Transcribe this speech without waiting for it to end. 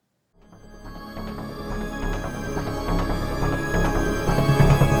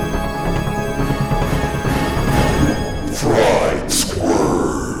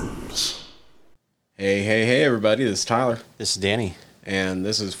Hey, everybody, this is Tyler. This is Danny. And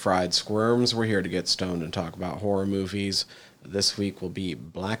this is Fried Squirms. We're here to get stoned and talk about horror movies. This week will be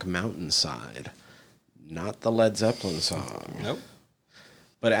Black Mountainside, not the Led Zeppelin song. Nope.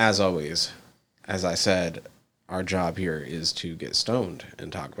 But as always, as I said, our job here is to get stoned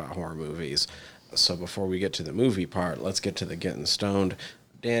and talk about horror movies. So before we get to the movie part, let's get to the getting stoned.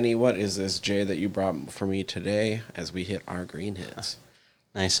 Danny, what is this J that you brought for me today as we hit our green hits?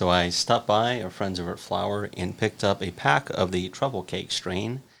 Nice. So I stopped by our friends over at Flower and picked up a pack of the Truffle Cake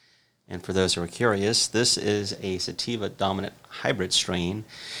strain. And for those who are curious, this is a sativa dominant hybrid strain.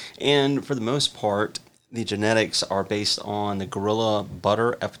 And for the most part, the genetics are based on the Gorilla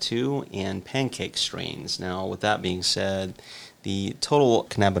Butter F2 and Pancake strains. Now, with that being said, the total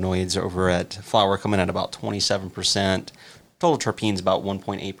cannabinoids over at Flower come in at about 27%. Total terpenes about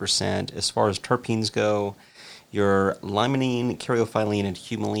 1.8%. As far as terpenes go, your limonene, caryophyllene, and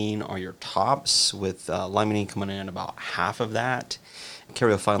humulene are your tops, with limonene coming in about half of that.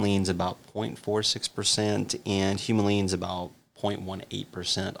 Caryophyllene is about 0.46%, and humulene is about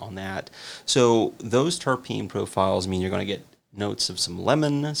 0.18% on that. So those terpene profiles mean you're going to get notes of some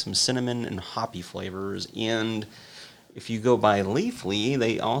lemon, some cinnamon, and hoppy flavors. And if you go by Leafly,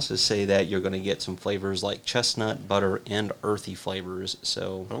 they also say that you're going to get some flavors like chestnut, butter, and earthy flavors.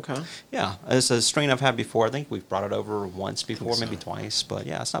 So, Okay. Yeah, it's a strain I've had before. I think we've brought it over once before, maybe twice. But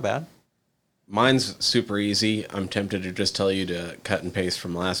yeah, it's not bad. Mine's super easy. I'm tempted to just tell you to cut and paste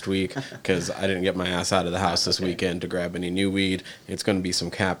from last week because I didn't get my ass out of the house this weekend to grab any new weed. It's going to be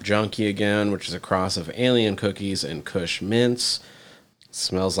some Cap Junkie again, which is a cross of Alien Cookies and Kush Mints.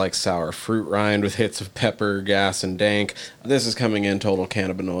 Smells like sour fruit rind with hits of pepper, gas, and dank. This is coming in total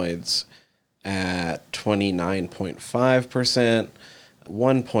cannabinoids at 29.5%,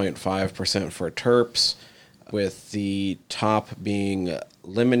 1.5% for terps, with the top being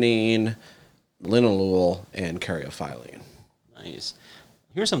limonene, linalool, and caryophyllene. Nice.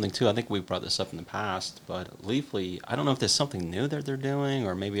 Here's something, too. I think we've brought this up in the past, but Leafly, I don't know if there's something new that they're doing,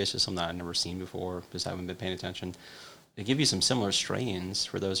 or maybe it's just something I've never seen before because I haven't been paying attention. They give you some similar strains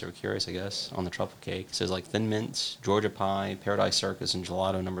for those who are curious, I guess, on the truffle cake. It says like Thin Mints, Georgia Pie, Paradise Circus, and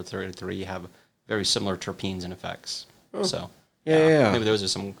Gelato number 33 have very similar terpenes and effects. Oh. So, Yeah. maybe those are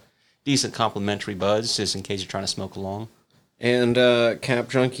some decent complementary buds, just in case you're trying to smoke along. And Cap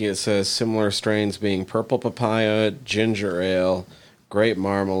Junkie, it says similar strains being purple papaya, ginger ale, grape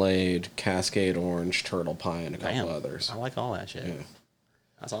marmalade, cascade orange, turtle pie, and a couple others. I like all that shit. Yeah.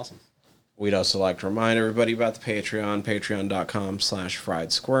 That's awesome. We'd also like to remind everybody about the Patreon,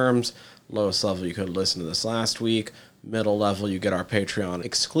 patreon.com/friedsquirms. Lowest level, you could listen to this last week. Middle level, you get our Patreon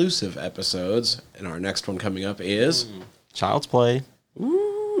exclusive episodes. And our next one coming up is... Child's Play.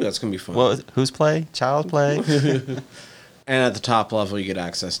 Ooh, that's going to be fun. Well, whose play? Child's Play? And at the top level, you get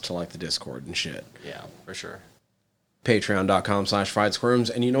access to like the Discord and shit. Yeah, for sure.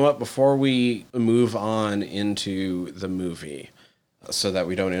 Patreon.com/friedsquirms. And you know what? Before we move on into the movie, so that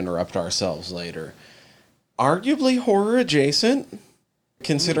we don't interrupt ourselves later, arguably horror adjacent,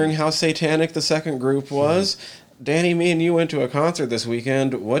 considering how satanic the second group was. Danny, me and you went to a concert this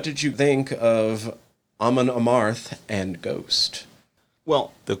weekend. What did you think of Amon Amarth and Ghost?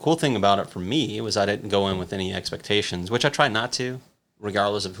 Well, the cool thing about it for me was I didn't go in with any expectations, which I try not to,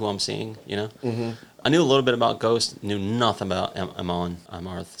 regardless of who I'm seeing, you know? Mm-hmm. I knew a little bit about Ghost, knew nothing about Amon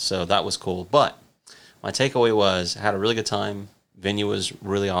Amarth, so that was cool. But my takeaway was I had a really good time. Venue was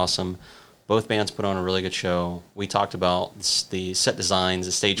really awesome. Both bands put on a really good show. We talked about the set designs,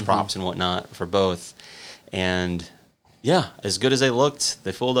 the stage props, and whatnot for both. And yeah, as good as they looked,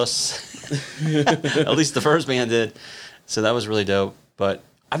 they fooled us. At least the first band did. So that was really dope. But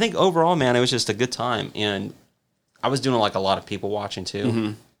I think overall, man, it was just a good time. And I was doing like a lot of people watching too.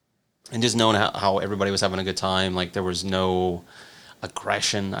 Mm-hmm. And just knowing how everybody was having a good time. Like there was no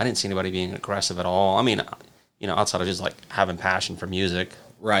aggression. I didn't see anybody being aggressive at all. I mean, you know, outside of just like having passion for music.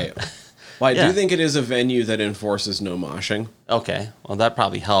 Right. Well, I do think it is a venue that enforces no moshing. Okay. Well, that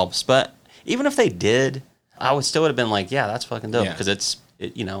probably helps. But even if they did, I would still have been like, yeah, that's fucking dope. Because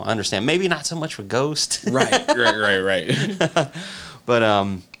you know, I understand. Maybe not so much for Ghost. Right. But,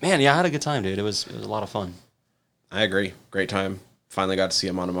 man, yeah, I had a good time, dude. It was a lot of fun. I agree. Great time. Finally got to see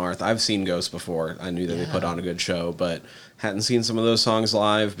Amon Amarth. I've seen Ghost before. I knew that they put on a good show, but hadn't seen some of those songs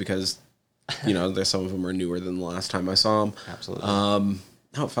live because... You know, some of them are newer than the last time I saw them. Absolutely.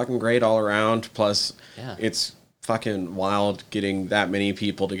 No, fucking great all around. Plus, Yeah. It's fucking wild getting that many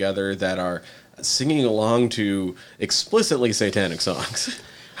people together that are singing along to explicitly satanic songs.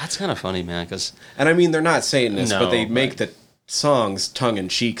 That's kind of funny, man, because... And I mean, they're not Satanists, but they make right. the songs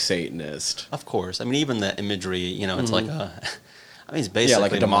tongue-in-cheek Satanist. Of course. I mean, even the imagery, you know, it's like a... I mean, it's basically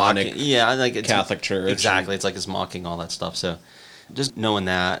like a demonic mocking, yeah, like it's, Catholic church. Exactly, it's like it's mocking all that stuff. So, just knowing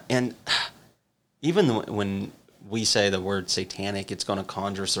that, and even when we say the word satanic, it's going to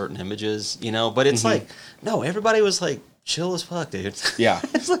conjure certain images, But it's like, no, everybody was like chill as fuck, dude. Yeah,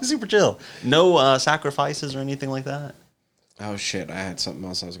 it's like super chill. No sacrifices or anything like that. Oh shit! I had something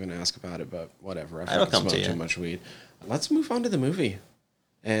else I was going to ask about it, but whatever. It'll come to you. Too much weed. Let's move on to the movie,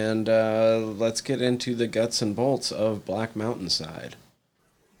 and let's get into the guts and bolts of Black Mountainside.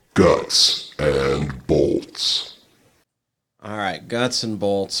 Guts and bolts. All right, guts and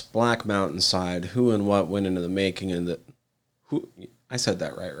bolts. Black Mountainside. Who and what went into the making and who? I said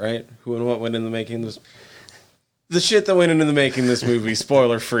that right? Who and what went into the making of this? The shit that went into the making of this movie.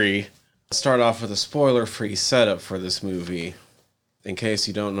 Spoiler free. Start off with a spoiler-free setup for this movie, in case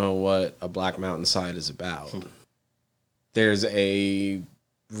you don't know what a Black Mountainside is about. There's a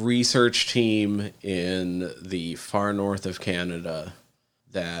research team in the far north of Canada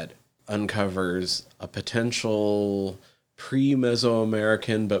that uncovers a potential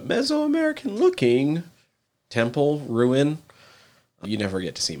pre-Mesoamerican, but Mesoamerican-looking temple ruin. You never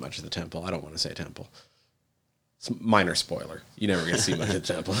get to see much of the temple. I don't want to say temple. It's a minor spoiler. You never get to see much of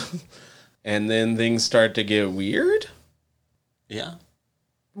the temple. And then things start to get weird. Yeah.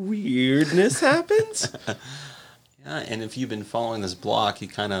 Weirdness happens. Yeah, and if you've been following this block, you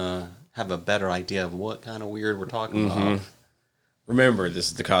kind of have a better idea of what kind of weird we're talking about. Remember, this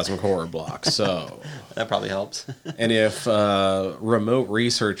is the Cosmic Horror Block, so... That probably helps. And if a remote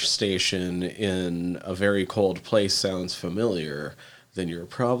research station in a very cold place sounds familiar, then you're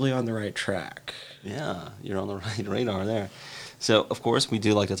probably on the right track. Yeah, you're on the right radar there. So, of course, we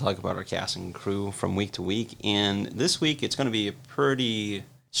do like to talk about our cast and crew from week to week. And this week, it's going to be a pretty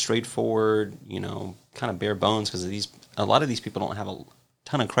straightforward, kind of bare bones, because a lot of these people don't have a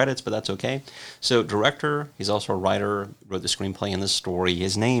ton of credits, but that's okay. So, director, he's also a writer, wrote the screenplay in this story.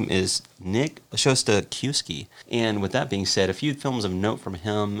 His name is Nick Shostakovsky. And with that being said, a few films of note from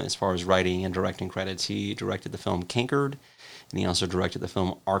him as far as writing and directing credits. He directed the film Cankered, and he also directed the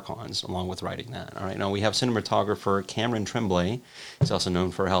film Archons, along with writing that. All right, now we have cinematographer Cameron Tremblay. He's also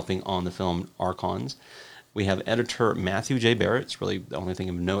known for helping on the film Archons. We have editor Matthew J. Barrett. It's really the only thing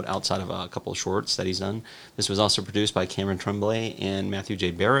of note outside of a couple of shorts that he's done. This was also produced by Cameron Tremblay and Matthew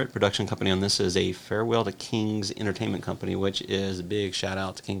J. Barrett. Production company on this is a Farewell to Kings Entertainment Company, which is a big shout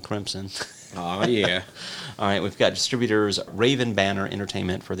out to King Crimson. Oh, yeah. All right, we've got distributors Raven Banner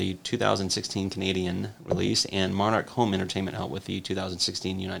Entertainment for the 2016 Canadian release, and Monarch Home Entertainment helped with the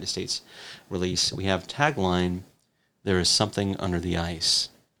 2016 United States release. We have tagline, "There is something under the ice."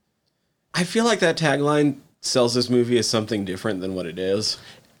 I feel like that tagline sells this movie as something different than what it is.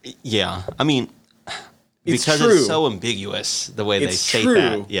 Yeah, I mean, because true. it's so ambiguous the way they state true,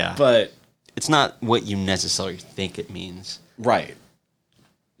 that. Yeah, but it's not what you necessarily think it means. right.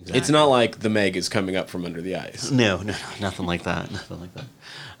 Exactly. It's not like the Meg is coming up from under the ice. No, nothing like that. Nothing like that.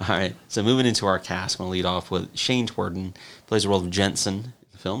 All right, so moving into our cast, I'm going to lead off with Shane Twerden, plays the role of Jensen in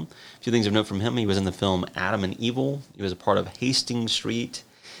the film. A few things of note from him. He was in the film Adam and Evil. He was a part of Hastings Street.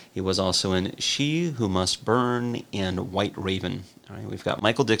 He was also in She Who Must Burn and White Raven. All right, we've got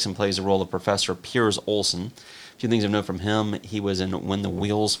Michael Dixon plays the role of Professor Piers Olson. A few things of note from him. He was in When the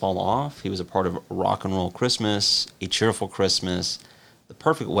Wheels Fall Off. He was a part of Rock and Roll Christmas, A Cheerful Christmas, The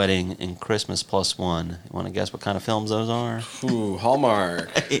Perfect Wedding, and Christmas Plus One. You want to guess what kind of films those are? Ooh, Hallmark.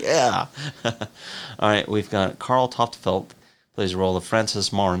 Yeah. All right, we've got Carl Toftfeldt plays the role of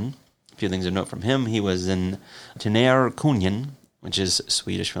Francis Martin. A few things of note from him. He was in Tenär Kungen, which is a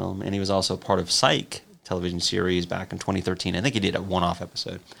Swedish film, and he was also part of Psych television series back in 2013. I think he did a one-off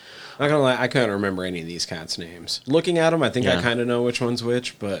episode. Not gonna lie, I couldn't remember any of these cats' names. Looking at them, I think I kind of know which one's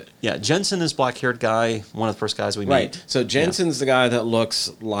which, but... Yeah, Jensen is black-haired guy, one of the first guys we meet. Right, so Jensen's the guy that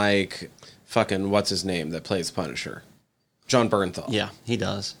looks like fucking, what's his name, that plays Punisher? John Bernthal. Yeah, he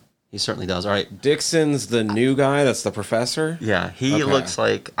does. He certainly does. All right. Dixon's the new guy, that's the professor? Yeah, he looks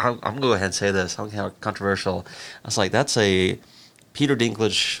like... I'm going to go ahead and say this. I'm going to have controversial. I was like, that's a Peter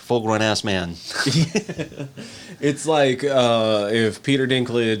Dinklage full-grown-ass man. It's like if Peter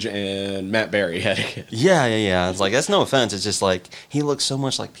Dinklage and Matt Berry had a kid. Yeah. It's like, that's no offense. It's just like, he looks so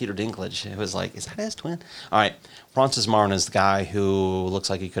much like Peter Dinklage. It was like, is that his twin? All right. Francis Martin is the guy who looks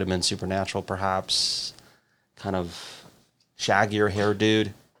like he could have been Supernatural, perhaps. Kind of shaggier hair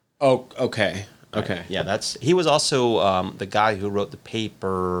dude. Oh, okay. Okay. Yeah, he was also the guy who wrote the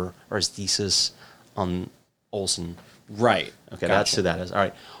paper or his thesis on Olsen. Right. Okay, that's who that is. All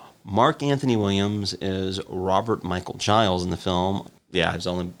right. Mark Anthony Williams is Robert Michael Giles in the film. Yeah, he's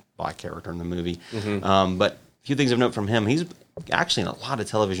the only black character in the movie. Mm-hmm. But a few things of note from him. He's actually in a lot of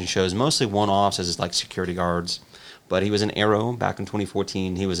television shows, mostly one-offs as like security guards. But he was in Arrow back in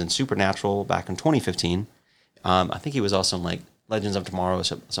 2014. He was in Supernatural back in 2015. I think he was also in like Legends of Tomorrow,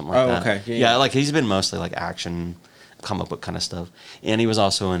 something like that. Okay. Yeah, like he's been mostly like action, comic book kind of stuff. And he was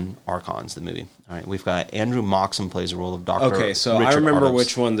also in Archons, the movie. All right, we've got Andrew Moxon plays the role of Dr. Okay, so I Richard remember Ardos.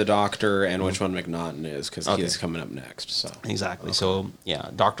 which one the Doctor and which one McNaughton is, because he's coming up next. So Exactly. So, yeah,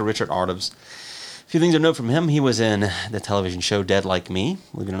 Dr. Richard Ardos. A few things to note from him. He was in the television show Dead Like Me,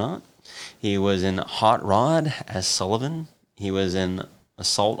 believe it or not. He was in Hot Rod as Sullivan. He was in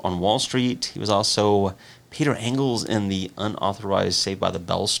Assault on Wall Street. He was also Peter Engels in the unauthorized Saved by the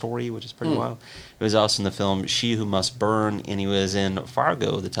Bell story, which is pretty wild. He was also in the film She Who Must Burn, and he was in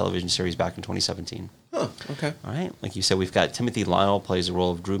Fargo, the television series, back in 2017. Oh, okay. All right. Like you said, we've got Timothy Lyle plays the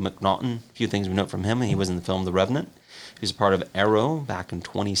role of Drew McNaughton. A few things we note from him. He was in the film The Revenant. He was a part of Arrow back in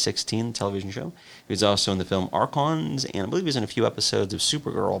 2016, the television show. He was also in the film Archons, and I believe he was in a few episodes of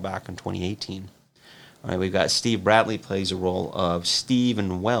Supergirl back in 2018. All right, we've got Steve Bradley plays the role of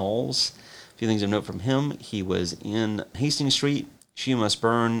Stephen Wells. A few things to note from him. He was in Hastings Street, She Must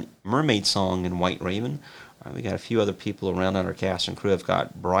Burn, Mermaid Song, and White Raven. All right, we got a few other people around on our cast and crew. I've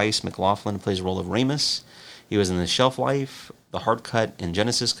got Bryce McLaughlin, who plays the role of Ramus. He was in The Shelf Life, The Hard Cut, and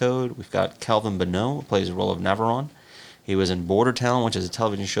Genesis Code. We've got Calvin Bonneau, who plays the role of Navarone. He was in Border Town, which is a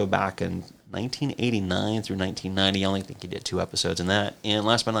television show back in 1989 through 1990. I only think he did 2 episodes in that. And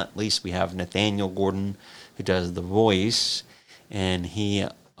last but not least, we have Nathaniel Gordon, who does the voice. And he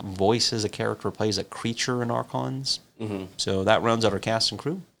voices a character, plays a creature in Archons. Mm-hmm. So that rounds out our cast and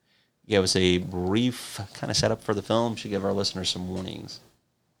crew. Give us a brief kind of setup for the film. Should give our listeners some warnings.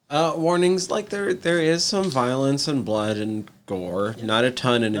 Warnings, like there is some violence and blood and gore. Yeah. Not a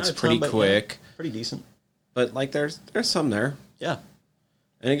ton, and it's pretty quick. Yeah, pretty decent. But like there's some there. Yeah.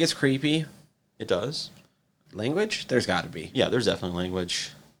 And it gets creepy. It does. Language? There's got to be. Yeah, there's definitely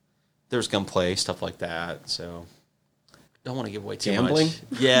language. There's gunplay, stuff like that. So don't want to give away too Gambling? much.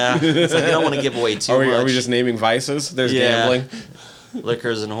 Yeah. It's like you don't want to give away too much. Are we just naming vices? There's gambling.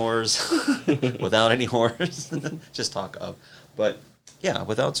 Liquors and whores. Without any whores. Just talk of. But yeah,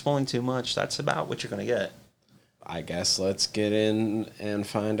 without spoiling too much, that's about what you're going to get. I guess let's get in and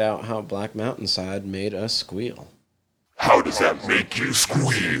find out how Black Mountainside made us squeal. How does that make you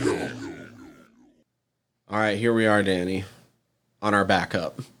squeal? All right, here we are, Danny, on our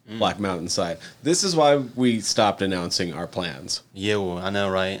backup, Black Mountainside. This is why we stopped announcing our plans. Yeah, I know,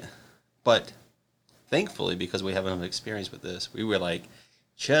 right? But thankfully, because we have enough experience with this, we were like,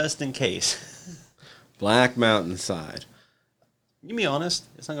 just in case. Black Mountainside. You be honest,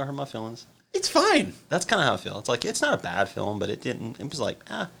 it's not going to hurt my feelings. It's fine. That's kind of how I feel. It's like, it's not a bad film, but it was like,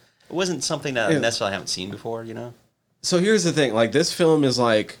 it wasn't something that I necessarily haven't seen before, you know? So here's the thing. Like, this film is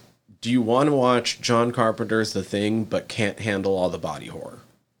like, do you want to watch John Carpenter's The Thing, but can't handle all the body horror?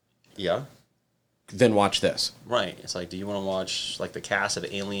 Yeah. Then watch this. Right. It's like, do you want to watch, like, the cast of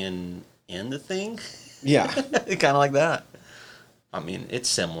Alien and The Thing? Yeah. Kind of like that. I mean, it's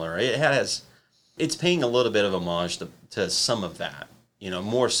similar. It's paying a little bit of homage to some of that. You know,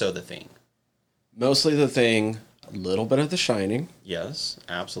 more so The Thing. Mostly The Thing, a little bit of The Shining. Yes,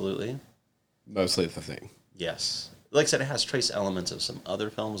 absolutely. Mostly The Thing. Yes. Like I said, it has trace elements of some other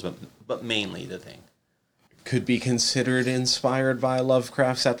films, but mainly The Thing. Could be considered inspired by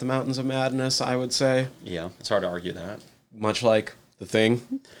Lovecraft's At the Mountains of Madness, I would say. Yeah, it's hard to argue that. Much like The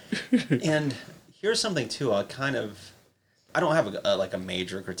Thing. And here's something, too. I don't have a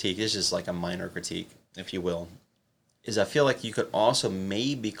major critique. It's just like a minor critique, if you will. Is I feel like you could also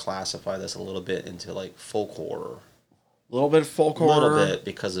maybe classify this a little bit into like folk horror. A little bit of folk horror. A little bit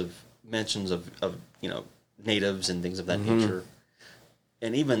because of mentions of natives and things of that nature.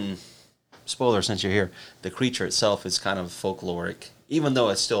 And even, spoiler since you're here, the creature itself is kind of folkloric, even though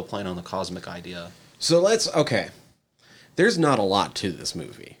it's still playing on the cosmic idea. So okay. There's not a lot to this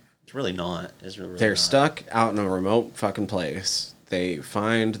movie. It's really not. It's really They're not. stuck out in a remote fucking place. They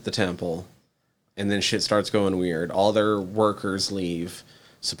find the temple. And then shit starts going weird. All their workers leave,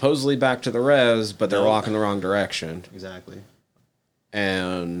 supposedly back to the res, but they're walking the wrong direction. Exactly.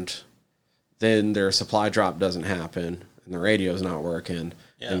 And then their supply drop doesn't happen, and the radio's not working.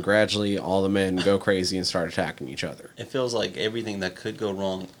 Yeah. And gradually, all the men go crazy and start attacking each other. It feels like everything that could go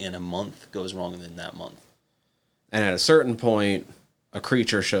wrong in a month goes wrong in that month. And at a certain point, a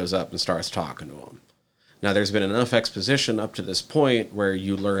creature shows up and starts talking to them. Now, there's been enough exposition up to this point where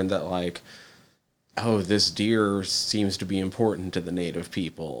you learn that, like, oh, this deer seems to be important to the native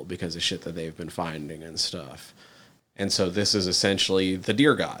people because of shit that they've been finding and stuff. And so this is essentially the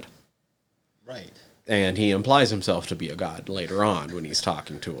deer god. Right. And he implies himself to be a god later on when he's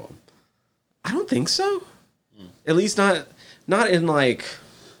talking to him. I don't think so. At least not in like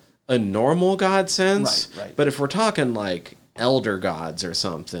a normal god sense. Right. But if we're talking like elder gods or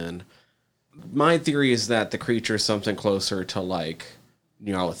something, my theory is that the creature is something closer to like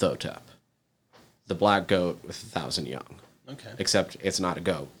Nyarlathotep, the black goat with 1,000 young. Okay. Except it's not a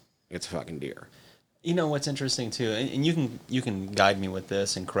goat; it's a fucking deer. You know what's interesting too, and you can guide me with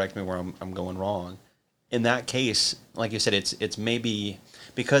this and correct me where I'm going wrong. In that case, like you said, it's maybe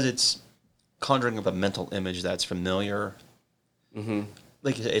because it's conjuring up a mental image that's familiar. Mm-hmm.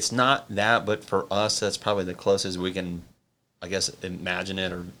 Like you said, it's not that, but for us, that's probably the closest we can, I guess, imagine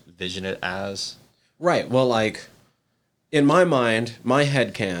it or vision it as. Right. Well, like in my mind, my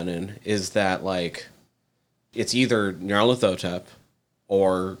headcanon is that like it's either Nyarlathotep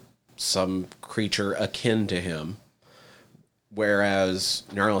or some creature akin to him. Whereas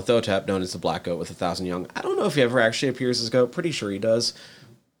Nyarlathotep, known as the Black Goat with 1,000 young, I don't know if he ever actually appears as goat. Pretty sure he does.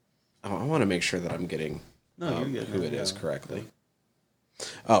 I want to make sure that I'm getting who it is correctly.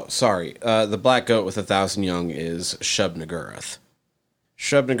 Oh, sorry. The Black Goat with 1,000 young is Shub-Niggurath.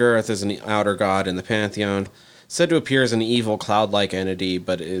 Shub-Niggurath is an outer god in the pantheon, said to appear as an evil cloud-like entity,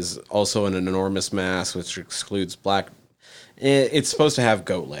 but is also an enormous mass, which excludes black. It's supposed to have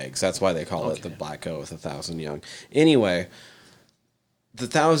goat legs. That's why they call it the Black Goat with 1,000 young. Anyway, the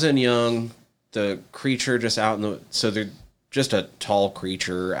 1,000 young, the creature just out in the... So they're just a tall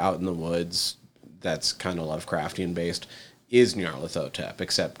creature out in the woods that's kind of Lovecraftian based, is Nyarlathotep,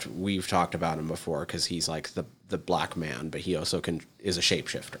 except we've talked about him before because he's like the black man, but he also is a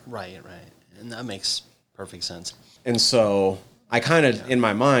shapeshifter. Right. And that makes perfect sense. And so I kind of, in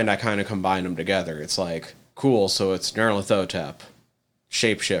my mind, I kind of combine them together. It's like, cool, so it's Nyarlathotep,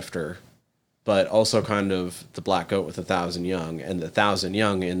 shapeshifter, but also kind of the Black Goat with 1,000 young, and the 1,000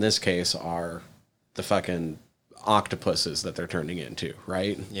 young in this case are the fucking octopuses that they're turning into,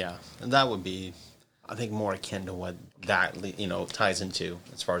 right? Yeah, and that would be, I think, more akin to what that ties into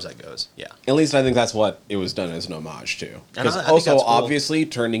as far as that goes. Yeah, at least I think that's what it was done as an homage to. Because I think also, that's cool. obviously,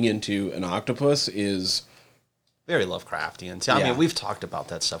 turning into an octopus is very Lovecraftian. See, I mean, we've talked about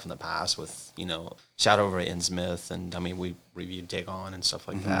that stuff in the past with Shadow over Innsmouth, and I mean, we reviewed Dagon and stuff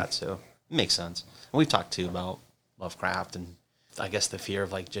like that, so it makes sense. And we've talked too about Lovecraft and I guess the fear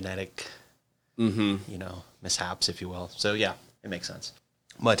of like genetic, mishaps, if you will. So yeah, it makes sense.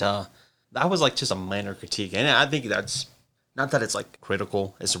 But that was like just a minor critique, and I think that's not that it's like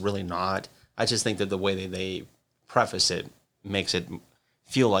critical. It's really not. I just think that the way that they preface it makes it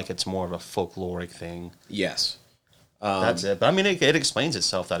feel like it's more of a folkloric thing. Yes. That's it. But I mean, it explains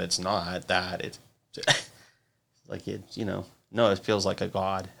itself that it's not that. It's like it, no, it feels like a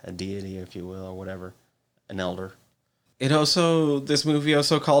god, a deity, if you will, or whatever, an elder. This movie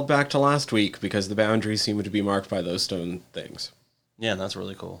also called back to last week because the boundaries seem to be marked by those stone things. Yeah, and that's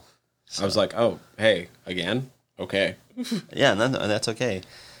really cool. So, I was like, oh, hey, again? Okay. Yeah, and that's okay.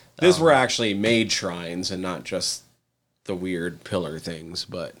 These were actually made shrines and not just the weird pillar things,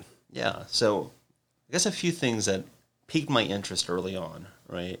 but... Yeah, so I guess a few things that piqued my interest early on,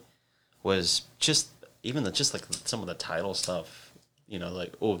 right, was just like some of the title stuff.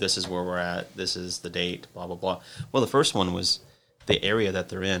 Like, oh, this is where we're at, this is the date, blah, blah, blah. Well, the first one was the area that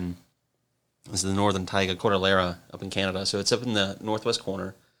they're in. It's the Northern Taiga Cordillera up in Canada. So it's up in the northwest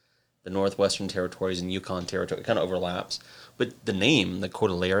corner, the Northwestern Territories and Yukon Territory. It kind of overlaps. But the name, the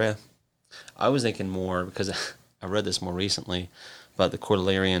Cordillera, I was thinking more, because I read this more recently, about the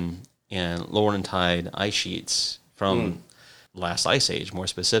Cordilleran and Laurentide ice sheets from last ice age, more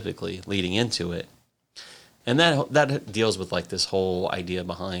specifically, leading into it. And that deals with like this whole idea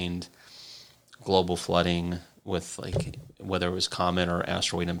behind global flooding with like whether it was comet or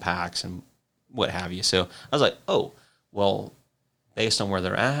asteroid impacts and what have you. So I was like, oh, well, based on where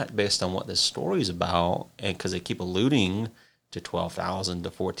they're at, based on what this story's about, and because they keep alluding to 12,000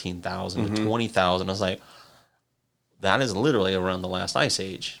 to 14,000 to 20,000, I was like, that is literally around the last ice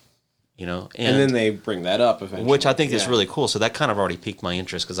age, And then they bring that up eventually. Which I think is really cool. So that kind of already piqued my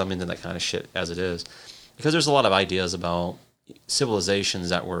interest because I'm into that kind of shit as it is. Because there's a lot of ideas about civilizations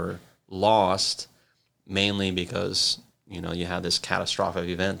that were lost, mainly because, you had this catastrophic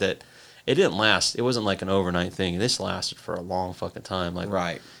event that it didn't last. It wasn't like an overnight thing. This lasted for a long fucking time. Like,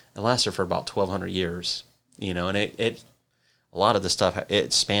 right. It lasted for about 1,200 years, and it a lot of the stuff,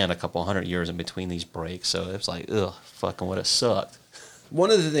 it spanned a couple hundred years in between these breaks. So it was like, ugh, fucking would have sucked. One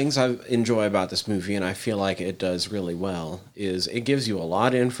of the things I enjoy about this movie, and I feel like it does really well, is it gives you a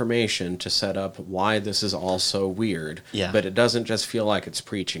lot of information to set up why this is all so weird. Yeah. But it doesn't just feel like it's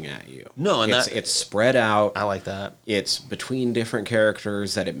preaching at you. No, and it's spread out. I like that. It's between different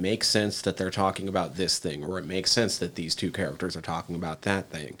characters that it makes sense that they're talking about this thing, or it makes sense that these two characters are talking about that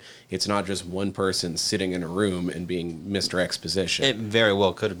thing. It's not just one person sitting in a room and being Mr. Exposition. It very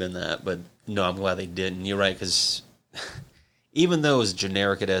well could have been that, but no, I'm glad they didn't. You're right, because even though as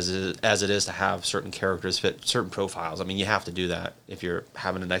generic as it is to have certain characters fit certain profiles, I mean, you have to do that if you're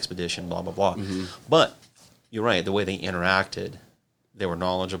having an expedition, blah, blah, blah. Mm-hmm. But you're right, the way they interacted, they were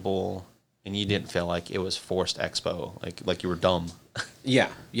knowledgeable, and you didn't feel like it was forced expo, like you were dumb. Yeah.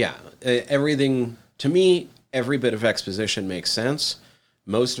 Everything, to me, every bit of exposition makes sense.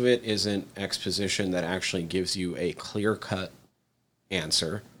 Most of it isn't exposition that actually gives you a clear-cut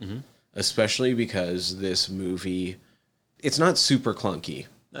answer, especially because this movie, it's not super clunky.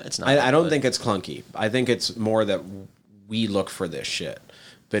 No, it's not. I don't think it's clunky. I think it's more that we look for this shit.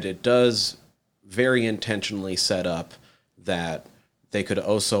 But it does very intentionally set up that they could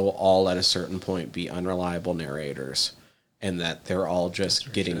also all at a certain point be unreliable narrators, and that they're all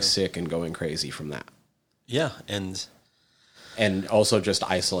just getting sick and going crazy from that. Yeah, and also just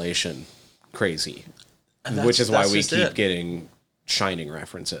isolation crazy, which is why we keep getting Shining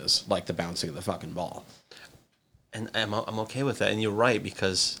references, like the bouncing of the fucking ball. And I'm okay with that. And you're right,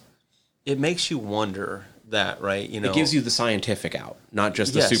 because it makes you wonder that, right? You know, it gives you the scientific out, not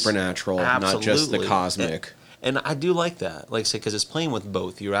just the supernatural, not just the cosmic. And I do like that, like I say, because it's playing with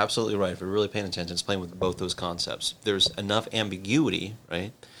both. You're absolutely right. If you're really paying attention, it's playing with both those concepts. There's enough ambiguity,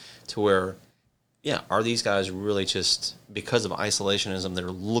 right, to where, yeah, are these guys really just, because of isolationism,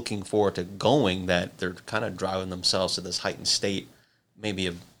 they're looking forward to going, that they're kind of driving themselves to this heightened state, maybe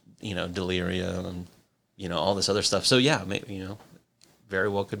of, delirium and, all this other stuff. So, yeah, maybe, very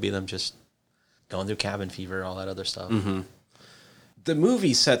well could be them just going through cabin fever, all that other stuff. Mm-hmm. The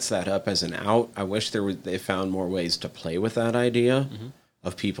movie sets that up as an out. I wish they found more ways to play with that idea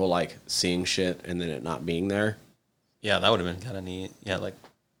of people, like, seeing shit and then it not being there. Yeah, that would have been kind of neat. Yeah, like,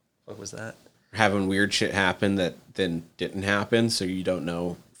 what was that? Having weird shit happen that then didn't happen, so you don't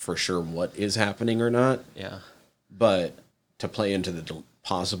know for sure what is happening or not. Yeah. But to play into the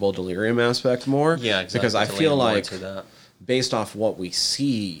possible delirium aspect more. Yeah, exactly. Because I feel like, based off what we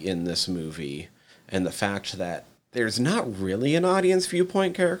see in this movie and the fact that there's not really an audience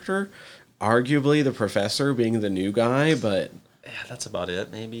viewpoint character, arguably the professor being the new guy, but... Yeah, that's about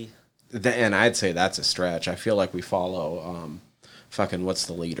it, maybe. And I'd say that's a stretch. I feel like we follow... what's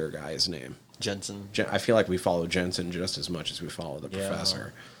the leader guy's name? Jensen. I feel like we follow Jensen just as much as we follow the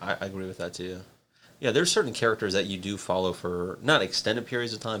professor. I agree with that too. Yeah, there's certain characters that you do follow for not extended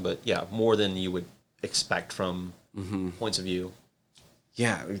periods of time, but yeah, more than you would expect from points of view.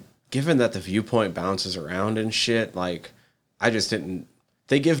 Yeah, given that the viewpoint bounces around and shit, like, I just didn't...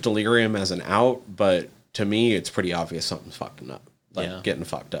 They give delirium as an out, but to me, it's pretty obvious something's fucking up. Like, getting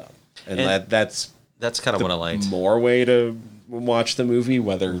fucked up. And that's kind of what I liked. More way to watch the movie,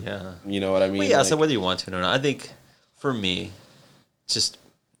 whether you know what I mean. Well, yeah, so whether you want to or not, I think for me, just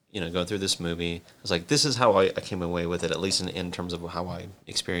going through this movie, I was like, this is how I came away with it, at least in terms of how I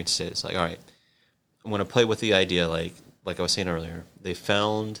experienced it. It's like, all right, I'm going to play with the idea, like I was saying earlier, they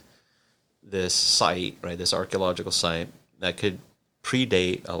found this site, right, this archaeological site that could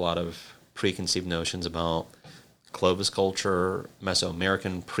predate a lot of preconceived notions about Clovis culture,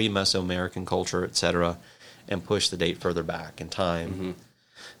 Mesoamerican, pre-Mesoamerican culture, etc., and push the date further back in time.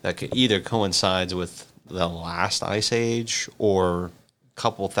 That could either coincides with the last ice age or a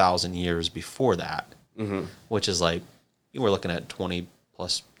couple thousand years before that, which is like, we're looking at 20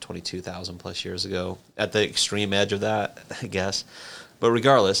 plus 22,000 plus years ago at the extreme edge of that, I guess. But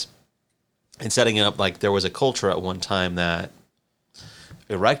regardless, and setting it up like there was a culture at one time that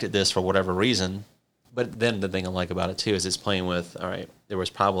erected this for whatever reason. But then the thing I like about it too is it's playing with, all right, there was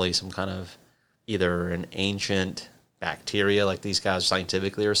probably some kind of either an ancient bacteria, like these guys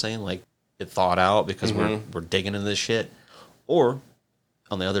scientifically are saying, like it thawed out because we're digging into this shit. Or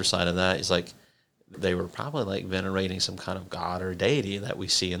on the other side of that is like they were probably like venerating some kind of god or deity that we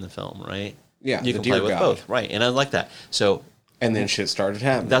see in the film, right? Yeah, you can play with both, right? And I like that. So, and then shit started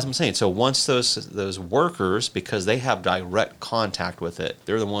happening. That's what I'm saying. So once those workers, because they have direct contact with it,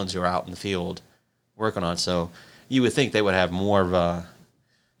 they're the ones who are out in the field working on it. So you would think they would have more of a,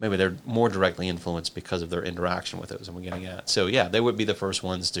 maybe they're more directly influenced because of their interaction with it, as I'm getting at. So yeah, they would be the first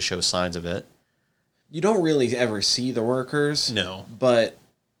ones to show signs of it. You don't really ever see the workers. No. But,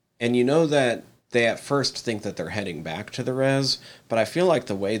 and you know that they at first think that they're heading back to the res, but I feel like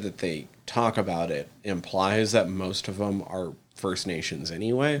the way that they talk about it implies that most of them are First Nations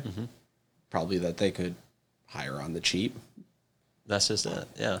anyway. Probably that they could hire on the cheap. That's just it.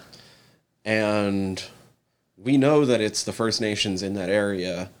 Yeah. And we know that it's the First Nations in that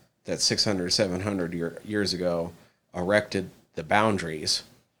area that 600, 700 years ago erected the boundaries.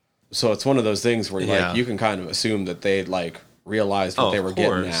 So it's one of those things where like you can kind of assume that they like realized what they were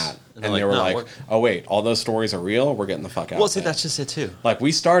getting at. And they were like, oh, wait, all those stories are real? We're getting the fuck out. Well, see, that's just it, too. Like,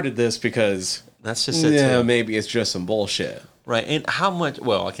 we started this because... That's just it, too. Maybe it's just some bullshit. Right, and how much...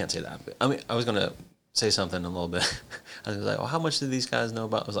 Well, I can't say that. But, I mean, I was going to say something a little bit. I was like, well, how much do these guys know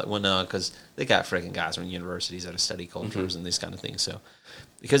about... I was like, well, no, because they got freaking guys from universities that study cultures and these kind of things. So,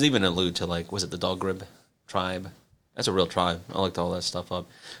 because they even allude to, like, was it the Dogrib tribe? That's a real tribe. I looked all that stuff up.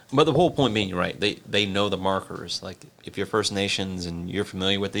 But the whole point being, you're right, they know the markers. Like, if you're First Nations and you're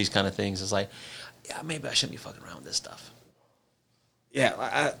familiar with these kind of things, it's like, yeah, maybe I shouldn't be fucking around with this stuff.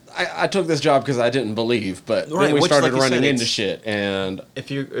 Yeah, I took this job because I didn't believe, but then we started running into shit, and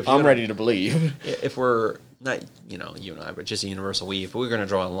if you're I'm ready to believe. If we're not, you and I, but just a universal we, if we're going to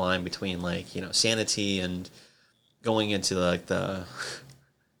draw a line between, like, sanity and going into, like, the...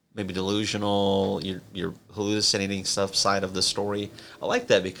 maybe delusional, you're hallucinating stuff side of the story. I like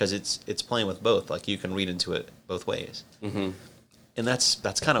that because it's playing with both. Like, you can read into it both ways. Mm-hmm. And that's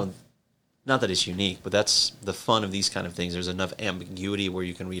kind of, not that it's unique, but that's the fun of these kind of things. There's enough ambiguity where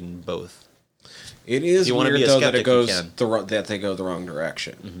you can read in both. It is weird, though, that that they go the wrong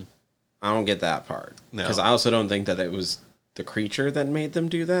direction. Mm-hmm. I don't get that part. Because I also don't think that it was the creature that made them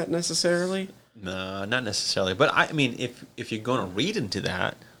do that, necessarily. No, not necessarily. But, I mean, if you're going to read into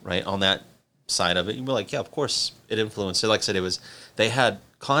that... right, on that side of it, you'd be like, yeah, of course it influenced it. Like I said, they had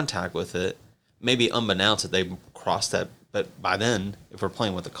contact with it, maybe unbeknownst that they crossed that, but by then, if we're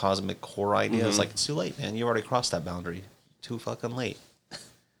playing with the cosmic core idea, it's like, it's too late, man. You already crossed that boundary. Too fucking late.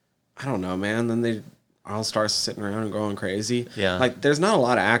 I don't know, man. Then they all start sitting around and going crazy. Yeah. Like, there's not a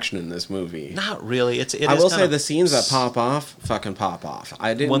lot of action in this movie. Not really. I will say the scenes that pop off, fucking pop off.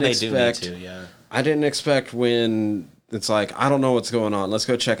 I didn't expect when... It's like, I don't know what's going on. Let's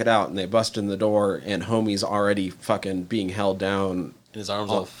go check it out. And they bust in the door, and homie's already fucking being held down. And his arm's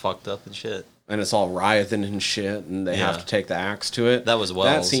all fucked up and shit. And it's all writhing and shit, and they have to take the axe to it. That was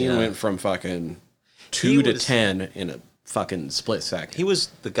That scene went from fucking 2 to 10 in a fucking split second. He was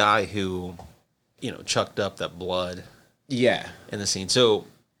the guy who, chucked up that blood. Yeah. In the scene. So,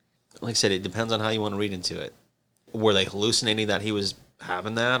 like I said, it depends on how you want to read into it. Were they hallucinating that he was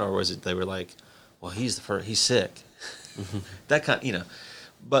having that, or was it they were like, well, he's sick? That kind,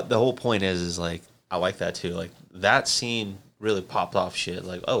 but the whole point is like, I like that too. Like, that scene really popped off shit.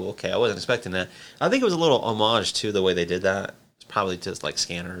 Like, oh, okay, I wasn't expecting that. I think it was a little homage to the way they did that. It's probably just like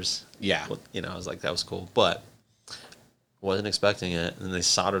Scanners. Yeah. I was like, that was cool, but wasn't expecting it. And they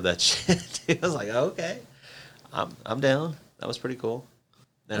soldered that shit. I was like, okay, I'm down. That was pretty cool.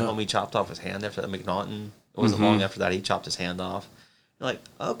 Then homie chopped off his hand after that. McNaughton. It wasn't long after that he chopped his hand off. You're like,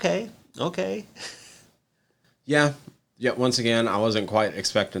 okay. Yeah. Yeah, once again, I wasn't quite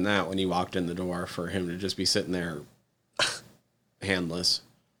expecting that when he walked in the door for him to just be sitting there handless.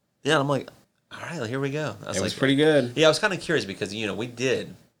 Yeah, I'm like, all right, here we go. It was pretty good. Yeah, I was kind of curious because, we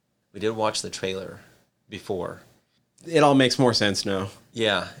did watch the trailer before. It all makes more sense now.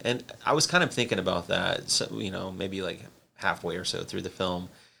 Yeah, and I was kind of thinking about that, so, maybe like halfway or so through the film.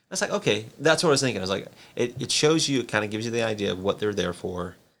 I was like, okay, that's what I was thinking. I was like, it shows you, it kind of gives you the idea of what they're there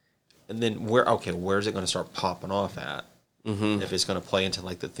for. And then where's it going to start popping off at? Mm-hmm. If it's going to play into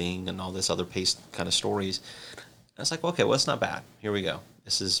like The Thing and all this other pace kind of stories. I was like, okay, well, it's not bad. Here we go.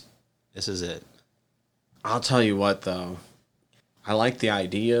 This is it. I'll tell you what, though. I like the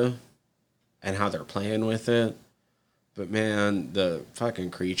idea and how they're playing with it. But man, the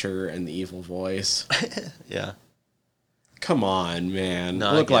fucking creature and the evil voice. Yeah. Come on, man.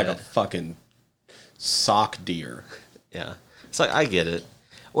 No, Look like a fucking sock deer. Yeah. It's like, I get it.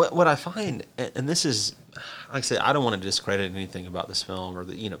 What I find, and this is, like I said, I don't want to discredit anything about this film or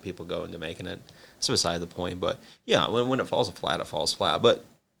the people go into making it. It's beside the point, but yeah, when it falls flat, it falls flat. But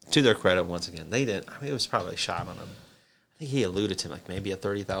to their credit, once again, they didn't. I mean, it was probably shot on I think he alluded to like maybe a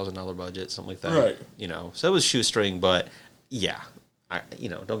 $30,000 budget, something like that. Right. So it was shoestring, but yeah,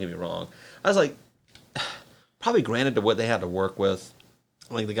 don't get me wrong. I was like, probably granted to what they had to work with.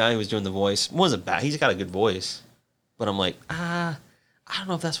 Like the guy who was doing the voice wasn't bad. He's got a good voice, but I'm like, I don't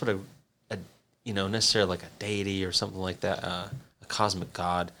know if that's what a necessarily like a deity or something like that, a cosmic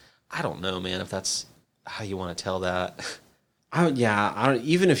god. I don't know, man, if that's how you want to tell that.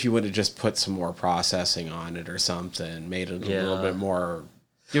 Even if you would have just put some more processing on it or something, made it a little bit more,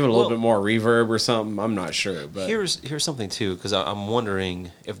 give it a little bit more reverb or something. I'm not sure, but here's something too, because I'm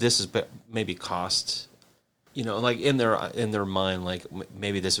wondering if this is maybe cost you know, like in their mind, like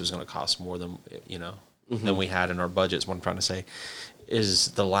maybe this was going to cost more than than we had in our budgets. What I'm trying to say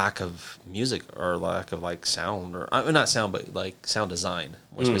is the lack of music or lack of like sound or not sound, but like sound design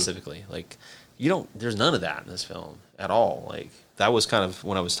more specifically. Like there's none of that in this film at all. Like that was kind of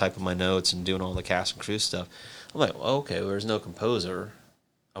when I was typing my notes and doing all the cast and crew stuff. I'm like, well, okay, well, there's no composer.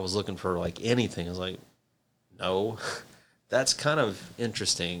 I was looking for like anything. I was like, no, that's kind of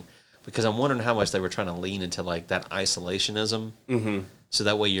interesting because I'm wondering how much they were trying to lean into like that isolationism. Mm-hmm. So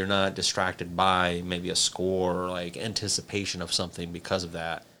that way you're not distracted by maybe a score or like anticipation of something because of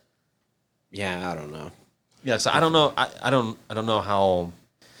that. Yeah, I don't know. Yeah, so I don't know. I don't know how.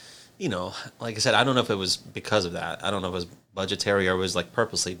 Like I said, I don't know if it was because of that. I don't know if it was budgetary or it was like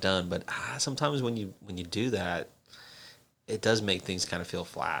purposely done. But sometimes when you do that, it does make things kind of feel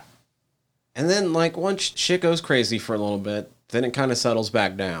flat. And then like once shit goes crazy for a little bit, then it kind of settles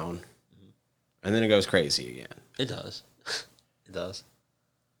back down, and then it goes crazy again. It does. It does.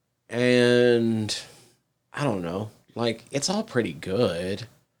 And I don't know. Like it's all pretty good.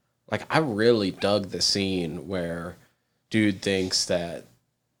 Like I really dug the scene where dude thinks that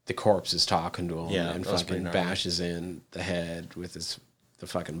the corpse is talking to him and fucking bashes in the head with the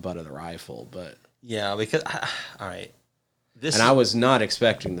fucking butt of the rifle. But yeah, because all right, I was not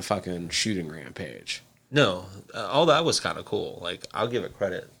expecting the fucking shooting rampage. No, all that was kind of cool. Like I'll give it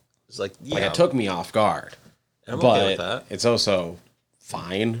credit. It's like like it took me off guard. I'm but okay with that. It's also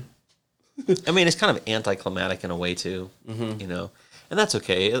fine. I mean, it's kind of anticlimactic in a way too, and that's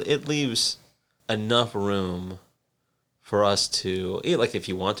okay. It leaves enough room for us to, like, if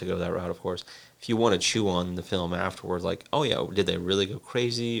you want to go that route, of course. If you want to chew on the film afterwards, like, oh yeah, did they really go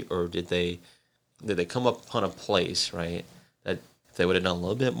crazy, or did they come upon a place, right, that if they would have done a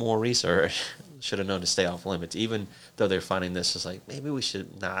little bit more research, should have known to stay off limits, even though they're finding this is like maybe we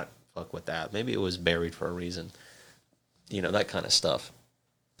should not fuck with that. Maybe it was buried for a reason, that kind of stuff.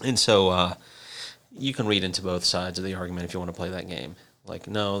 And so you can read into both sides of the argument if you want to play that game. Like,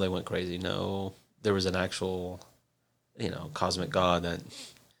 no, they went crazy. No, there was an actual, cosmic god that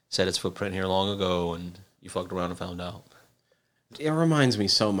set its footprint here long ago, and you fucked around and found out. It reminds me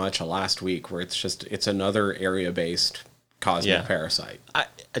so much of last week, where it's another area-based cosmic parasite. I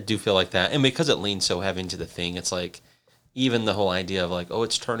do feel like that. And because it leans so heavy into the thing, it's like, even the whole idea of like, oh,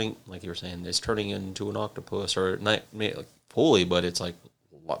 it's turning, like you were saying, it's turning into an octopus, or not like fully, but it's like,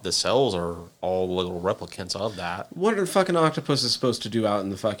 the cells are all little replicants of that. What are fucking octopuses supposed to do out in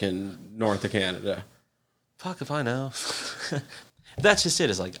the fucking north of Canada? Fuck if I know. That's just it.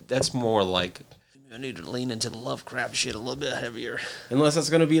 It's like, that's more like, I need to lean into the Lovecraft shit a little bit heavier. Unless it's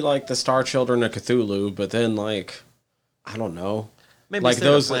going to be like the Star Children of Cthulhu, but then like, I don't know. Maybe like it's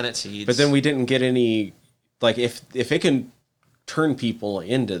those planet seeds. But then we didn't get any, like if it can turn people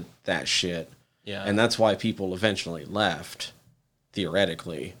into that shit, and that's why people eventually left.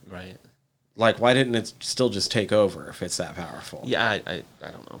 Theoretically, right? Like, why didn't it still just take over if it's that powerful? Yeah, I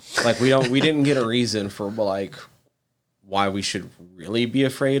don't know. Like, we didn't get a reason for like why we should really be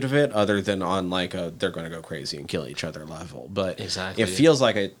afraid of it, other than on like they're going to go crazy and kill each other level. But exactly, it feels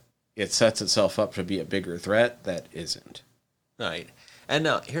like it sets itself up to be a bigger threat that isn't. Right. And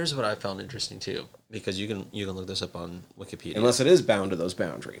now here's what I found interesting too, because you can look this up on Wikipedia. Unless it is bound to those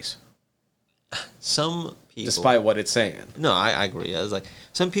boundaries. Some people, despite what it's saying. No, I agree. I was like,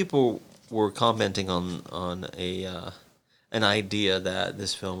 some people were commenting on an idea that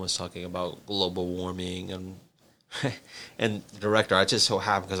this film was talking about global warming and the director. I just so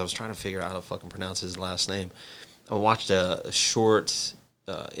happened because I was trying to figure out how to fucking pronounce his last name. I watched a short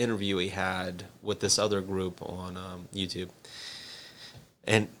interview he had with this other group on YouTube,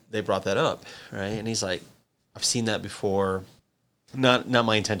 and they brought that up, right? And he's like, I've seen that before. Not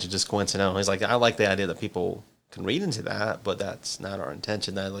my intention, just coincidental. He's like, I like the idea that people can read into that, but that's not our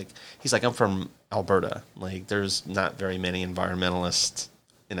intention. That he's like, I'm from Alberta. Like, there's not very many environmentalists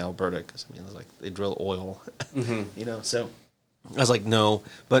in Alberta because it's like they drill oil, So I was like, no,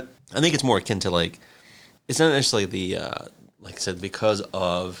 but I think it's more akin to like, it's not necessarily the like I said, because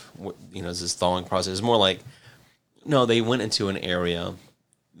of this thawing process. It's more like, no, they went into an area,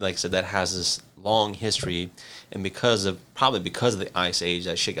 like I said, that has this long history, and probably because of the ice age,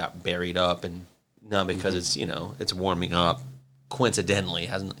 that shit got buried up, and not because it's it's warming up, coincidentally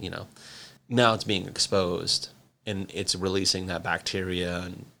hasn't now it's being exposed and it's releasing that bacteria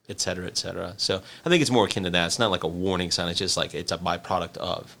and et cetera, et cetera. So I think it's more akin to that. It's not like a warning sign. It's just like it's a byproduct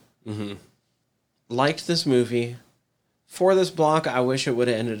of. Mm-hmm. Liked this movie. For this block, I wish it would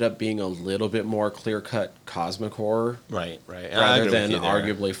have ended up being a little bit more clear-cut cosmic horror. Right. Rather than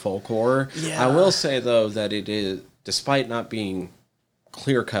arguably folk horror. Yeah. I will say, though, that it is, despite not being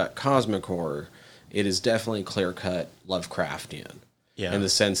clear-cut cosmic horror, it is definitely clear-cut Lovecraftian. Yeah. In the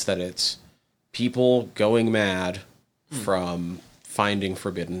sense that it's people going mad from finding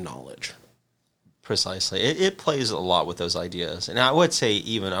forbidden knowledge. Precisely. It plays a lot with those ideas. And I would say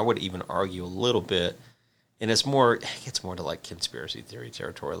I would even argue a little bit, and it gets more to like conspiracy theory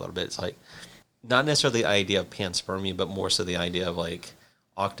territory a little bit. It's like, not necessarily the idea of panspermia, but more so the idea of like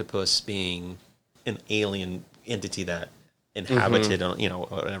octopus being an alien entity that inhabited,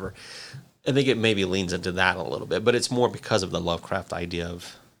 whatever. I think it maybe leans into that a little bit, but it's more because of the Lovecraft idea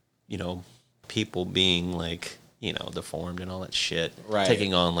of, people being like, deformed and all that shit. Right.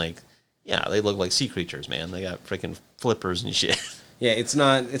 Taking on like, yeah, they look like sea creatures, man. They got freaking flippers and shit. Yeah, it's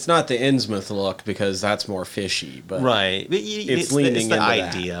not the Innsmouth look because that's more fishy, but right. But it's leaning the into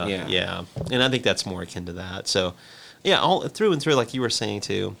idea. that. Yeah. And I think that's more akin to that. So, yeah, all through and through, like you were saying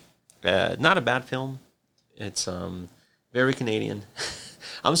too, not a bad film. It's very Canadian.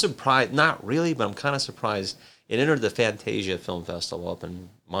 I'm surprised, not really, but I'm kind of surprised. It entered the Fantasia Film Festival up in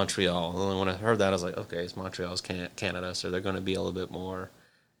Montreal. And when I heard that, I was like, okay, it's Montreal's Canada, so they're going to be a little bit more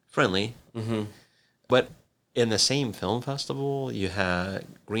friendly. Mm-hmm. But in the same film festival, you had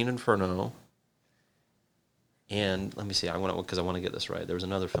Green Inferno, and let me see, because I want to get this right. There was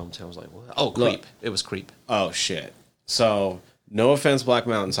another film too. I was like, what? Oh, Creep. Look. It was Creep. oh shit. So, no offense, Black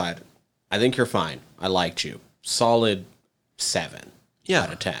Mountainside. I think you're fine. I liked you. Solid 7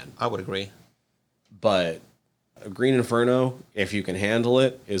 out of 10. I would agree. But Green Inferno, if you can handle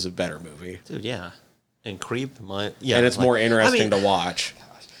it, is a better movie. Dude, yeah. And Creep, and it's more interesting to watch.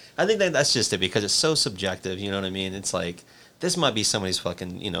 I think that's just it, because it's so subjective, you know what I mean? It's like, this might be somebody's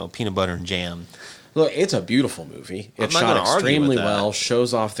fucking, peanut butter and jam. Look, it's a beautiful movie. It's shot extremely well,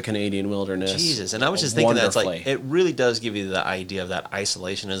 shows off the Canadian wilderness. Jesus, and I was just thinking that it's like, it really does give you the idea of that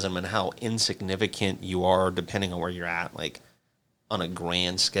isolationism and how insignificant you are depending on where you're at, like, on a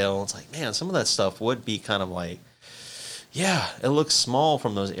grand scale. It's like, man, some of that stuff would be kind of like, yeah, it looks small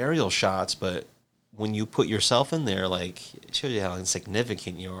from those aerial shots, but when you put yourself in there, like, it shows you how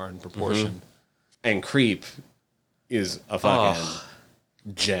insignificant you are in proportion. Mm-hmm. And Creep is a fucking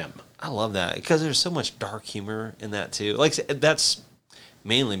gem. I love that because there's so much dark humor in that too. Like, that's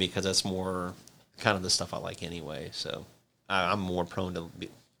mainly because that's more kind of the stuff I like anyway. So I'm more prone to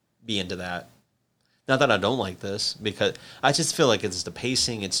be into that. Not that I don't like this, because I just feel like it's the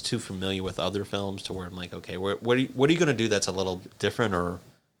pacing. It's too familiar with other films to where I'm like, okay, what are you going to do that's a little different, or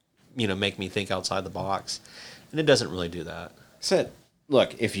make me think outside the box? And it doesn't really do that. Said,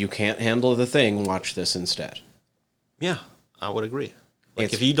 look, if you can't handle The Thing, watch this instead. Yeah, I would agree.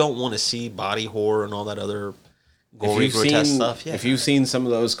 Like, if you don't want to see body horror and all that other gory, grotesque stuff, yeah. If you've seen some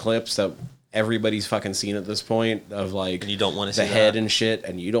of those clips that everybody's fucking seen at this point of like, and you don't want to see the head and shit,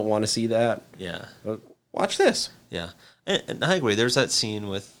 and you don't want to see that, yeah, watch this. Yeah, and I agree. There's that scene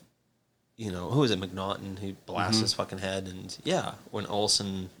with, who is it, McNaughton, who blasts his fucking head, and yeah, when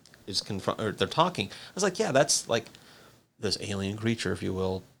Olsen is or they're talking, I was like, yeah, that's like this alien creature, if you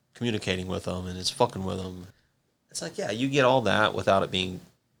will, communicating with them, and it's fucking with them. It's like, yeah, you get all that without it being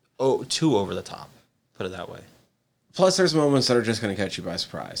too over the top. Put it that way. Plus, there's moments that are just going to catch you by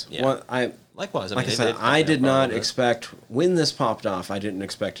surprise. Yeah. Likewise. I said, I did not expect, when this popped off, I didn't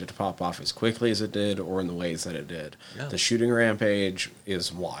expect it to pop off as quickly as it did or in the ways that it did. No. The shooting rampage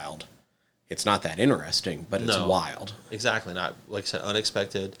is wild. It's not that interesting, but it's wild. Exactly. Not, like I said,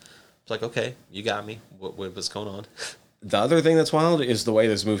 unexpected. It's like, okay, you got me. What's going on? The other thing that's wild is the way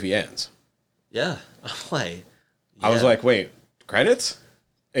this movie ends. Yeah. I was like, wait, credits?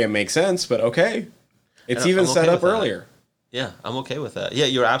 It makes sense, but okay. It's even set up earlier. Yeah, I'm okay with that. Yeah,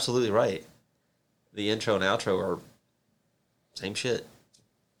 you're absolutely right. The intro and outro are same shit,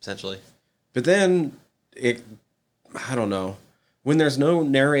 essentially. But then, I don't know. When there's no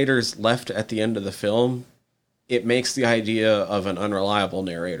narrators left at the end of the film, it makes the idea of an unreliable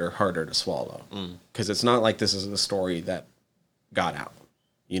narrator harder to swallow. Because it's not like this is a story that got out.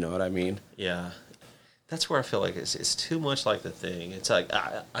 You know what I mean? Yeah. That's where I feel like it's too much like The Thing. It's like,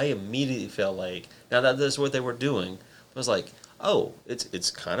 I immediately felt like, now that this is what they were doing, I was like, oh,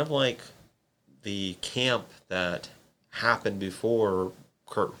 it's kind of like the camp that happened before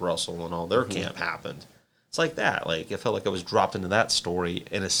Kurt Russell and all their camp happened. It's like that. Like, I felt like I was dropped into that story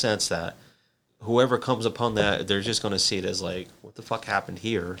in a sense that whoever comes upon that, they're just going to see it as like, what the fuck happened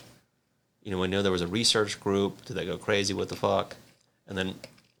here? We know there was a research group. Did they go crazy? What the fuck? And then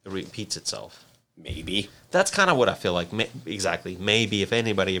it repeats itself. Maybe. That's kind of what I feel like. Exactly. Maybe, if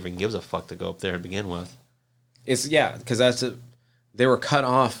anybody even gives a fuck to go up there to begin with. Because they were cut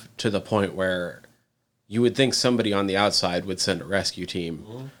off to the point where you would think somebody on the outside would send a rescue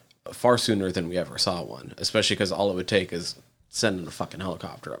team far sooner than we ever saw one. Especially because all it would take is sending a fucking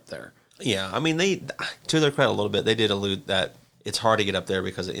helicopter up there. Yeah, I mean, they, to their credit a little bit, they did allude that it's hard to get up there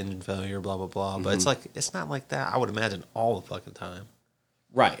because of engine failure, blah, blah, blah. But it's like, it's not like that, I would imagine, all the fucking time.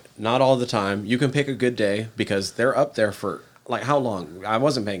 Right. Not all the time. You can pick a good day because they're up there for like how long? I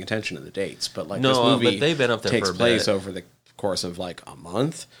wasn't paying attention to the dates, but like this No, movie but they've been up there takes for a place bit. over the course of like a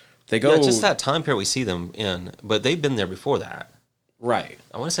month. They go Yeah, just that time period we see them in, but they've been there before that. right.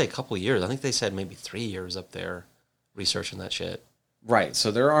 I want to say a couple of years. I think they said maybe 3 years up there researching that shit. Right.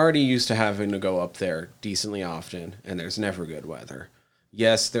 So they're already used to having to go up there decently often, and there's never good weather.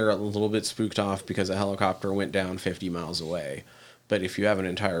 Yes, they're a little bit spooked off because a helicopter went down 50 miles away. But if you have an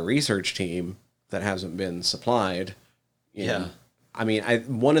entire research team that hasn't been supplied, Yeah. I mean,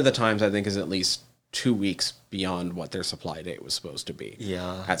 one of the times I think is at least 2 weeks beyond what their supply date was supposed to be.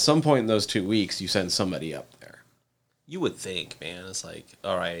 Yeah. At some point in those 2 weeks, you send somebody up there. You would think, man, it's like,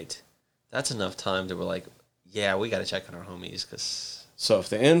 all right, that's enough time to be like, yeah, we got to check on our homies because... So if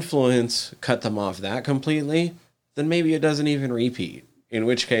the influence cut them off that completely, then maybe it doesn't even repeat. In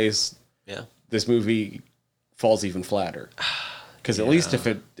which case, Yeah. this movie falls even flatter. Because at least if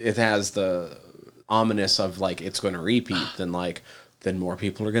it has the ominous of like it's going to repeat, then more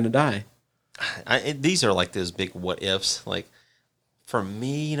people are going to die. These are like those big what ifs. Like, for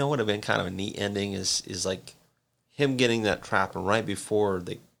me, you know, would have been kind of a neat ending is like him getting that trap, and right before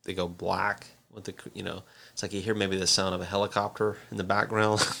they go black with the, you know, it's like you hear maybe the sound of a helicopter in the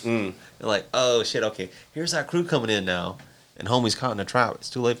background. You're like, oh shit, okay, here's that crew coming in now, and homie's caught in a trap. It's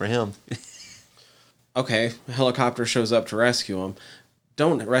too late for him. Okay, a helicopter shows up to rescue him.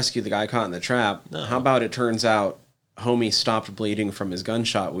 Don't rescue the guy caught in the trap. No. How about it turns out homie stopped bleeding from his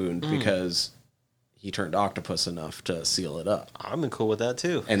gunshot wound because he turned octopus enough to seal it up. I'm cool with that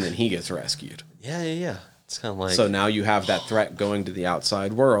too. And then he gets rescued. Yeah. It's kind of like, So now you have that threat going to the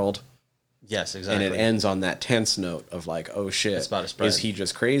outside world, yes, exactly. and it ends on that tense note of like, oh shit, It's about to spread. is he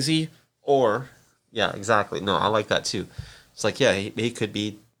just crazy? Or, yeah, exactly. No, I like that too. It's like, yeah, he could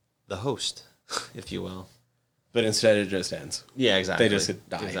be the host, if you will. But instead it just ends. Yeah, exactly. They just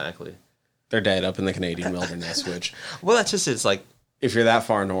die. Exactly. They're dead up in the Canadian wilderness, which Well, that's just, it's like, if you're that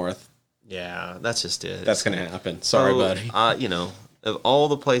far north, yeah, that's just it. that's going to happen. Sorry, buddy. You know, of all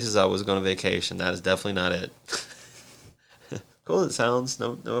the places I was going to vacation, that is definitely not it. Cool as it sounds,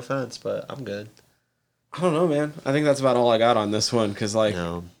 no offense, but I'm good. I don't know, man. I think that's about all I got on this one because, like,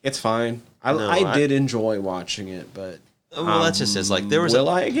 No. it's fine. I did enjoy watching it, but Well, that's just, it's like, there was will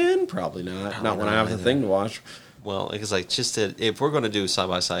I again? Probably not. Not when I have the thing to watch. Well, it's like, just to, if we're going to do side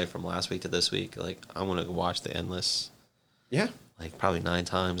by side from last week to this week, like, I want to watch The Endless, Yeah. like, probably 9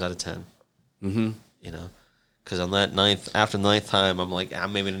 times out of 10. Mm-hmm. You know? Because on that after the 9th time, I'm like,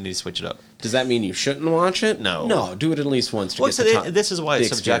 maybe I need to switch it up. Does that mean you shouldn't watch it? No. No, do it at least once to Well, get the top, this is why the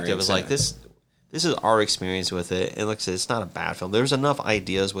it's subjective. experience It's like in it. this is our experience with it. And like I said, it's not a bad film. There's enough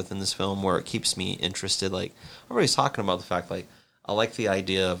ideas within this film where it keeps me interested. Like, everybody's talking about the fact, like, I like the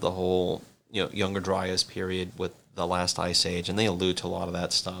idea of the whole, you know, Younger Dryas period with the last ice age, and they allude to a lot of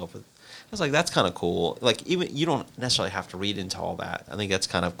that stuff. I was like, that's kind of cool. Like, even you don't necessarily have to read into all that. I think that's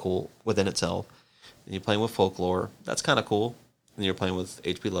kind of cool within itself. And you're playing with folklore. That's kind of cool. And you're playing with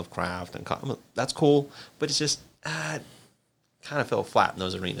H.P. Lovecraft and that's cool. But it's just kind of fell flat in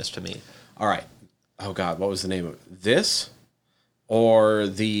those arenas to me. All right. Oh God, what was the name of it? This or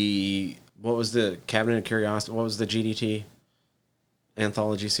what was the Cabinet of Curiosity? What was the GDT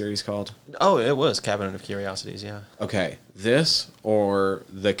anthology series called? Oh, it was Cabinet of Curiosities, yeah. Okay, this or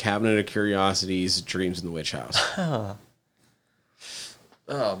the Cabinet of Curiosities Dreams in the Witch House.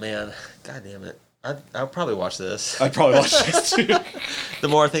 Oh man, god damn it! I'll probably watch this. I'd probably watch this too. The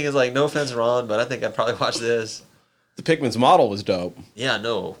more I think is like, no offense, Ron, but I think I'd probably watch this. The Pikmin's model was dope. Yeah,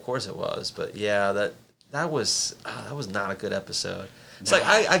 no, of course it was, but yeah, that was not a good episode. It's like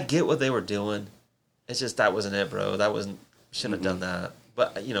I get what they were doing. It's just that wasn't it, bro. That wasn't shouldn't have done that.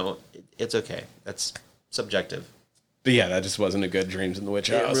 But you know, it's okay. That's subjective. But yeah, that just wasn't a good Dreams in the Witch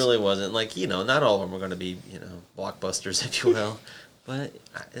House. It really wasn't. Like, you know, not all of them are going to be, you know, blockbusters, if you will. But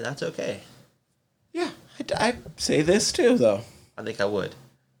that's okay. Yeah, I'd say this too, though. I think I would.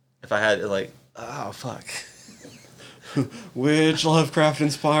 If I had, like, oh, fuck. Which Lovecraft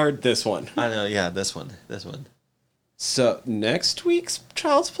inspired this one? I know, yeah, this one. So next week's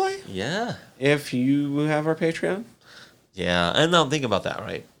Child's Play, Yeah. if you have our Patreon. Yeah, and now think about that,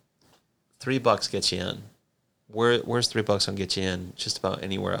 right? $3 gets you in. Where's $3 gonna get you in? Just about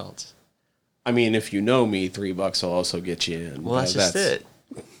anywhere else. I mean, if you know me, $3 will also get you in. Well, that's just it.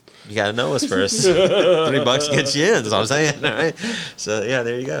 You gotta know us first. $3 gets you in. That's what I'm saying. All right. So yeah,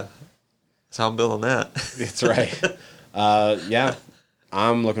 there you go. That's how I'm building that. That's right. Yeah,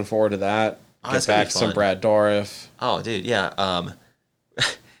 I'm looking forward to that. Oh, Get it's gonna back be some fun. Brad Dourif. Oh, dude, yeah.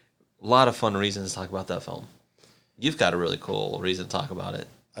 A lot of fun reasons to talk about that film. You've got a really cool reason to talk about it.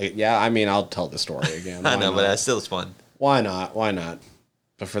 I mean, I'll tell the story again. I Why know, not? but that still is fun. Why not? Why not?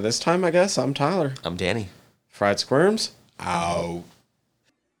 But for this time, I guess, I'm Tyler. I'm Danny. Fried Squirms? Out.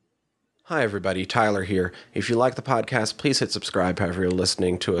 Hi, everybody. Tyler here. If you like the podcast, please hit subscribe however you're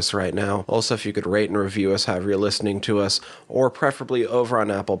listening to us right now. Also, if you could rate and review us however you're listening to us, or preferably over on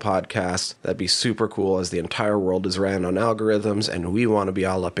Apple Podcasts, that'd be super cool, as the entire world is ran on algorithms, and we want to be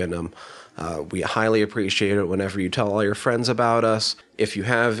all up in them. We highly appreciate it whenever you tell all your friends about us. If you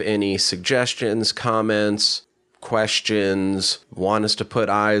have any suggestions, comments, questions, want us to put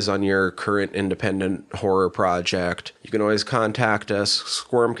eyes on your current independent horror project, you can always contact us,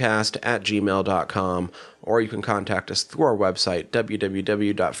 squirmcast@gmail.com, or you can contact us through our website,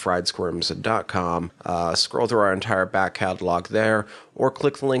 www.friedsquirms.com. Scroll through our entire back catalog there, or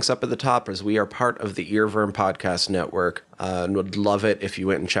click the links up at the top, as we are part of the Earworm Podcast Network, and would love it if you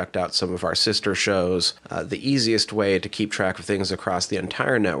went and checked out some of our sister shows. The easiest way to keep track of things across the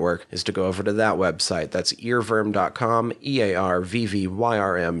entire network is to go over to that website. That's earworm.com,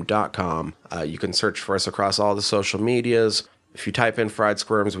 EARVVYRM.com. You can search for us across all the social medias. If you type in Fried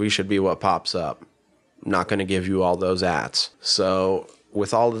Squirms, we should be what pops up. I'm not going to give you all those ads. So,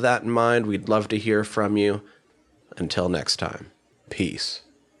 with all of that in mind, we'd love to hear from you. Until next time, peace.